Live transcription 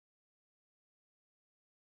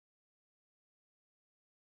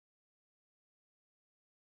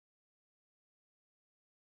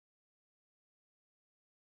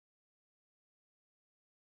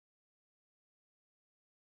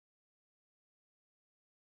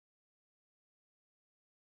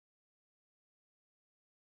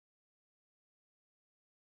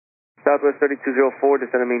Southwest 3204,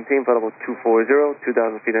 descend and maintain, flight level 240,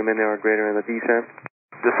 2,000 feet a minute or greater in the descent.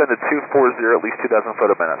 Descend to 240, at least 2,000 foot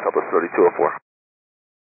a minute, Southwest 3204.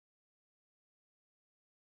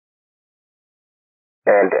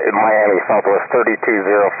 And Miami, Southwest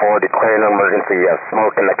 3204, declaring an emergency. You have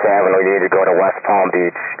smoke in the cabin. We need to go to West Palm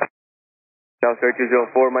Beach. South 3204,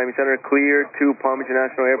 Miami Center, clear to Palm Beach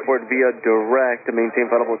International Airport via direct to maintain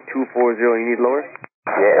flight level 240. You need lower?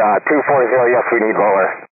 Yeah, 240, yes, we need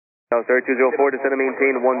lower. South 3204, descend and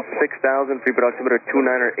maintain 16,000, free production altimeter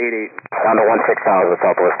 2988. Down to 16,000,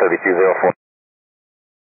 Southwest 3204.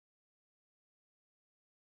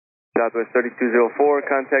 Southwest 3204,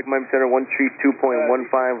 contact Miami Center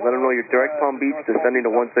 132.15. Let them know you're direct Palm Beach, descending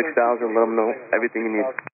to 16,000. Let them know everything you need.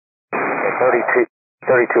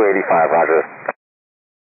 3285, roger.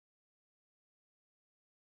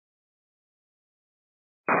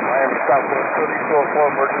 Miami Southwest 3204,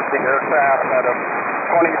 emergency aircraft at a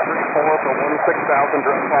 23.4 for 16,000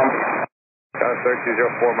 direct Palm Beach. South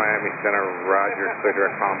 3204, Miami Center, roger, clear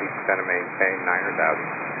direct Palm Beach, descend and maintain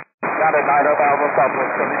 900,000. Down to 900,000,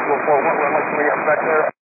 Southwest 3204, what runway can we expect there?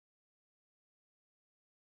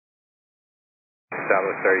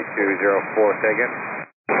 Southwest 3204, say again.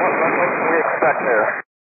 What runway can we expect there?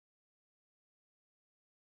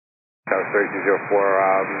 South 3204,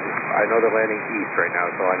 I know they're landing east right now,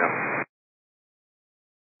 that's all I know.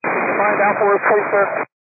 Can you find out for us, please, sir?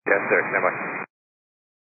 Yes, sir, stand by.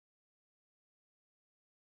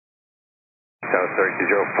 South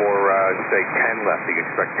 3204, say 10 left, you can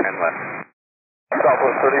expect 10 left.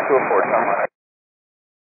 Southwest 3204, 10 left.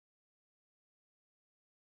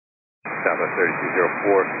 Southwest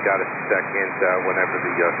 3204, got a second whenever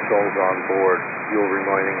the soul's on board, fuel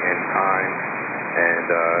reloading in time, and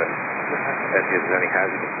if there's any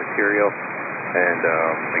hazardous material, and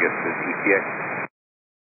I guess the ETA.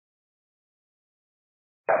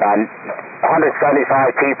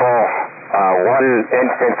 175 people, one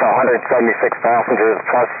instance, 176 passengers,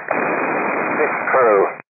 plus 6 crew.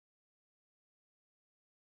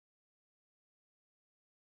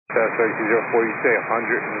 South 3204, you say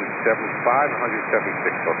 175,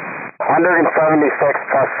 176 folks?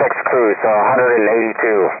 176 plus 6 crew, so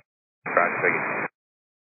 182. Roger, thank you.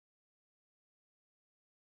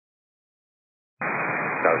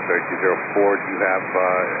 South 3204, do you have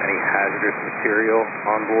any hazardous material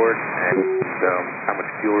on board, and how much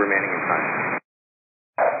fuel remaining in time?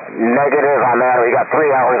 Negative on that, we got 3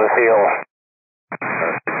 hours of fuel.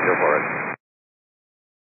 South 3204,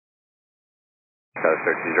 South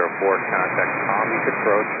 3204, contact Palm Beach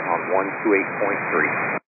approach on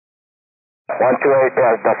 128.3. 128,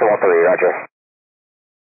 that's 1-3, roger.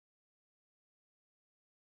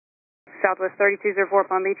 Southwest 3204,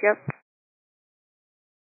 Palm Beach, yep.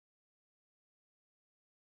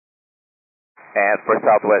 And for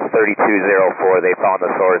Southwest 3204, they found the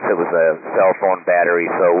source. It was a cell phone battery,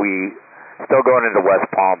 so we still going into West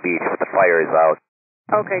Palm Beach, but the fire is out.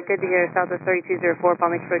 Okay, good to hear. Southwest 3204,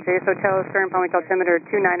 Palm Beach approach. AS Hotel, current Palm Beach altimeter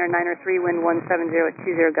 29993, wind 170 at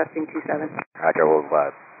 20, gusting 27. Roger,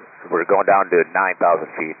 we're going down to 9,000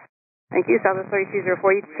 feet. Thank you, Southwest 3204.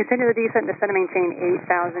 You continue the descent, descend and maintain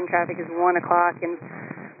 8,000. Traffic is 1 o'clock and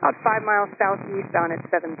about 5 miles southeastbound at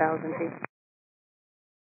 7,000 feet.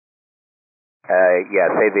 Yeah,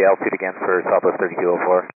 say the altitude again for Southwest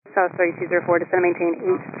 3204. Southwest 3204, descend and maintain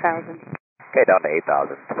 8,000. Okay, down to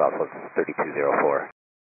 8,000, Southwest 3204.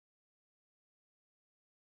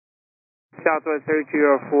 Southwest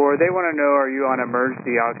 3204, they want to know, are you on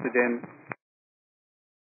emergency oxygen?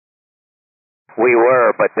 We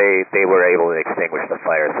were, but they were able to extinguish the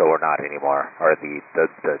fire, so we're not anymore, or the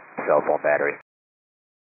cell phone battery.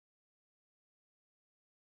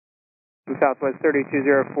 Southwest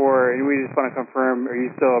 3204, and we just want to confirm, are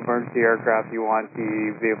you still emergency aircraft? You want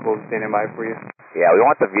the vehicle standing by for you? Yeah, we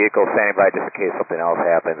want the vehicle standing by just in case something else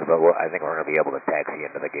happens, but I think we're going to be able to taxi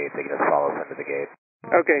into the gate. They can just follow us into the gate.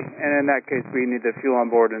 Okay, and in that case, we need the fuel on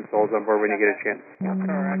board and souls on board when you get a chance.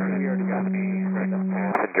 Correct, we already got the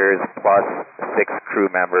passengers plus 6 crew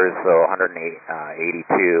members, so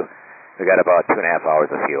 182. We got about 2.5 hours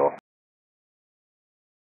of fuel.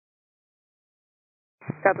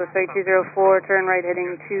 Southwest 3204, turn right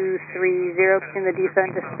heading 230, continue the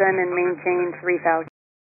descent, descend and maintain 3,000.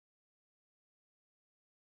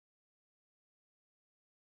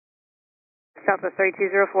 Southwest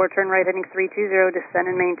 3204, turn right heading 320,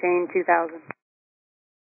 descend and maintain 2,000.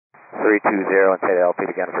 320, and say the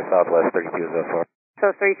altitude again for Southwest 3204.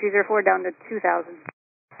 Southwest 3204, down to 2,000.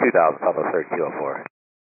 2,000, Southwest 3204.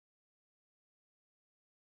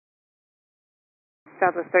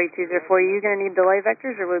 Southwest 3204, are you going to need delay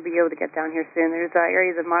vectors, or will we be able to get down here soon? There's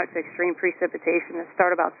areas of moderate to extreme precipitation that start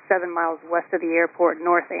about 7 miles west of the airport,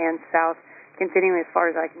 north and south, continuing as far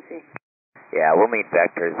as I can see. Yeah, we'll need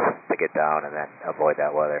vectors to get down and then avoid that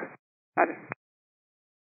weather. Roger.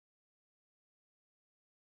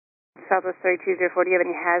 Southwest 3204, do you have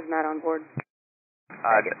any hazmat on board?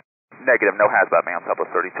 Negative, no hazmat, man.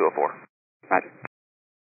 Southwest 3204. Roger.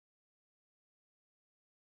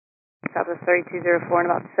 Southwest 3204,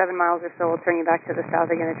 in about 7 miles or so, we'll turn you back to the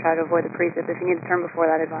south again to try to avoid the precip. If you need to turn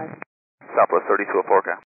before that, advise. Southwest 3204,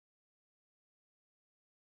 okay.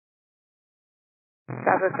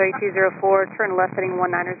 Southwest 3204, turn left heading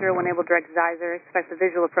 190, when able direct Geyser. Expect the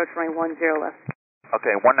visual approach runway 10 left.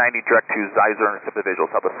 Okay, 190 direct to Geyser and accept the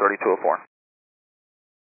visual, Southwest 3204.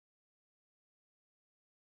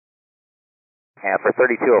 And for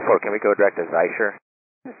 3204, can we go direct to Geyser?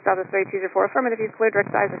 Southwest 3204, affirmative, you clear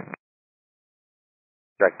direct Geyser.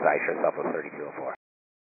 Direct Geyser, Southwest 3204.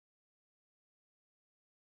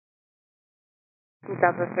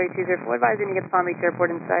 Southwest 3204, advising to get to Palm Beach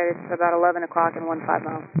Airport in sight. It's about 11 o'clock and 15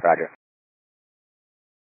 miles. Roger.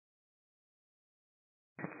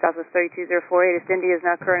 Southwest 3204, ATC India is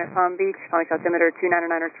now current at Palm Beach. Palm Beach altimeter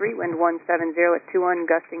 29903, wind 170 at 21,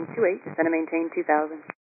 gusting 28. Descend and maintain 2000.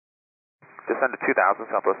 Descend to 2000,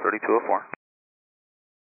 Southwest 3204.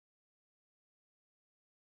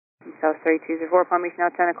 South 3204, Palm Beach now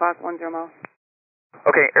 10 o'clock, 10 miles.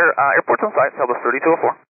 Okay, airport's on site, Southwest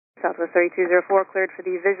 3204. Southwest 3204, cleared for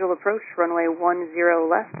the visual approach, runway 10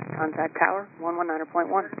 left, contact tower, 119.1.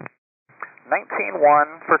 19-1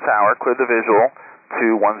 for tower, clear the visual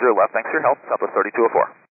to 10 left. Thanks for your help, Southwest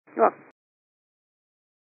 3204. You're welcome.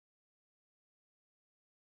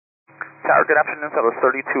 Tower, good afternoon, Southwest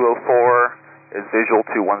 3204 is visual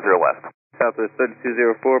to 10 left. Southwest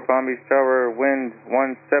 3204, Palm Beach Tower, wind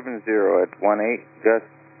 170 at 18, gust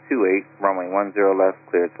 28, runway 10 left,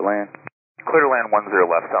 clear to land. Clear to land 10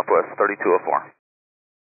 left, Southwest 3204.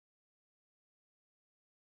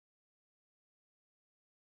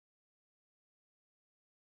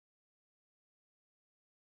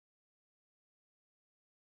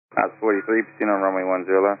 House 43, proceeding on runway 10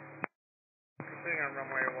 left. Proceeding on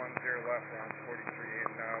runway 10 left, round 43,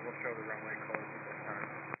 and we'll show the runway closed at this time.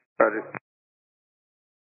 Roger.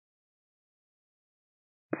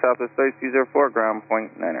 Southwest 3204, ground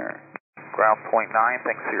point 9er. Ground point 9,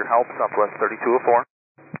 thanks for your help, Southwest 3204.